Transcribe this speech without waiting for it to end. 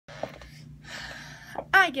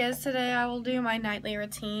I guess today I will do my nightly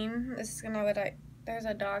routine. This is gonna look like there's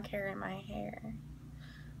a dog hair in my hair.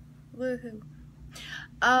 Woohoo.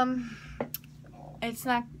 It's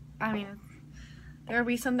not, I mean, there'll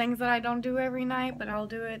be some things that I don't do every night, but I'll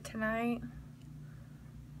do it tonight.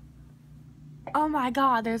 Oh my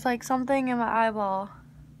god, there's like something in my eyeball.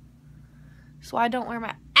 So I don't wear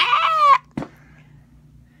my It's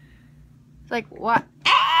like, what?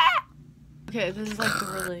 Okay, this is like the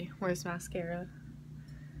really worst mascara.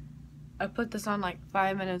 I put this on like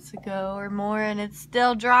 5 minutes ago or more and it's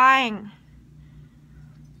still drying.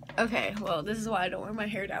 Okay, well, this is why I don't wear my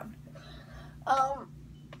hair down.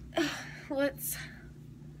 Let's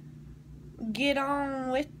get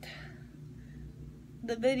on with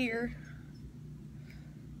the video.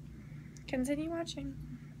 Continue watching.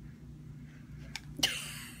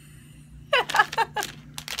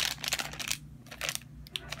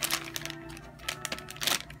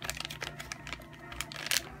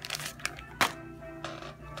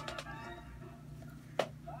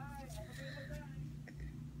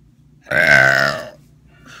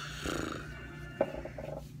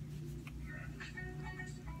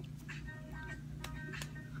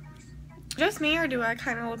 Just me, or do I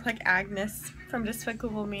kind of look like Agnes from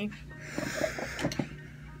Despicable Me?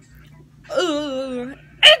 Ooh,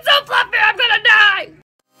 it's so fluffy, I'm gonna die!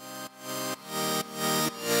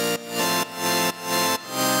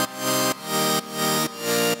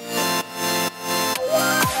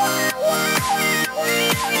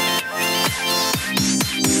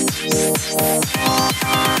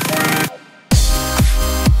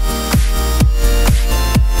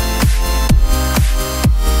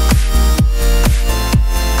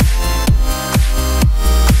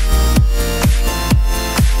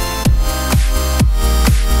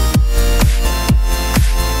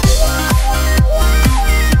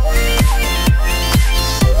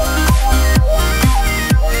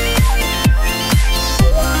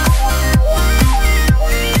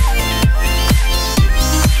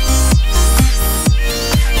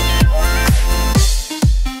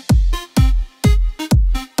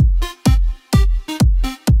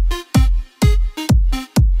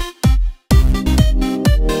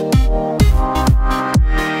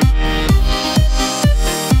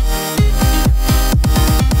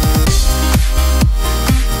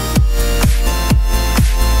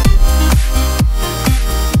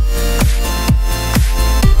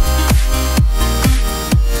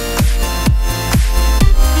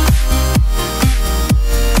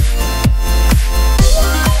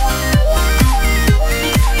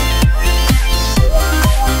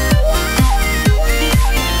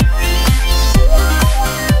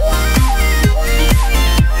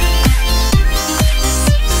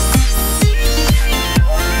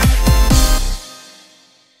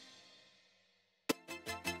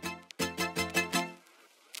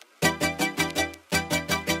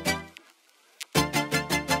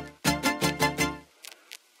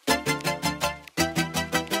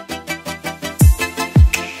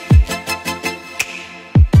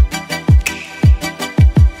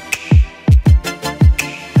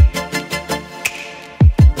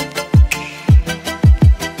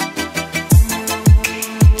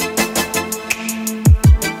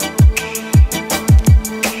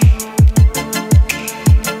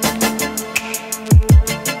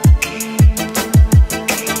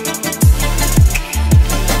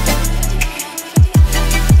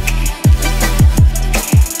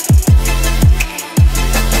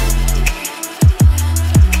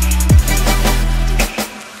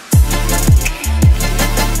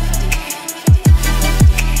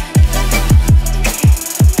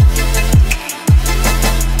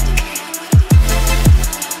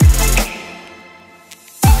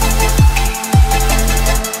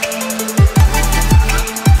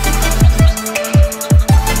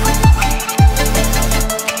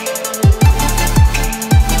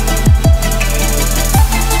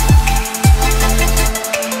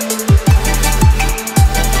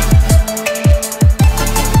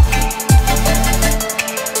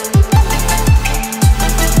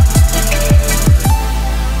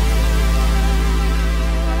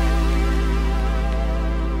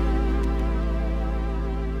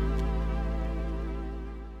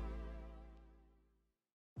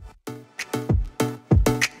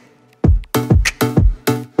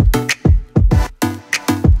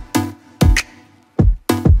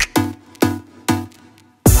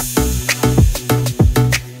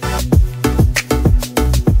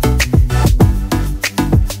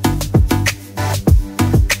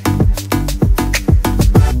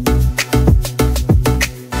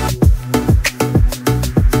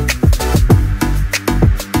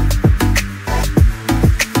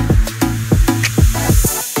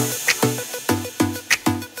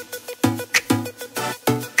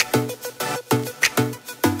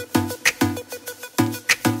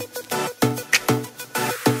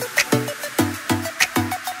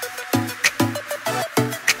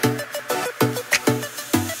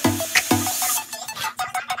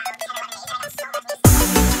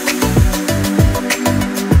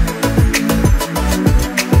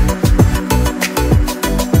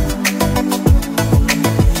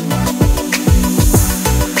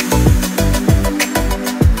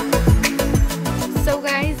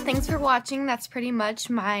 watching. That's pretty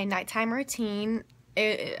much my nighttime routine.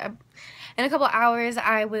 In a couple hours,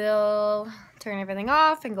 I will turn everything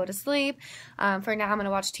off and go to sleep. For now, I'm going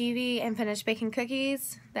to watch TV and finish baking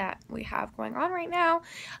cookies that we have going on right now.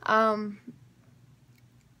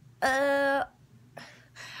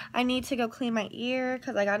 I need to go clean my ear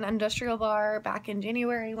because I got an industrial bar back in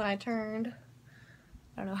January when I turned,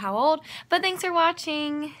 I don't know how old. But thanks for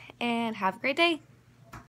watching and have a great day.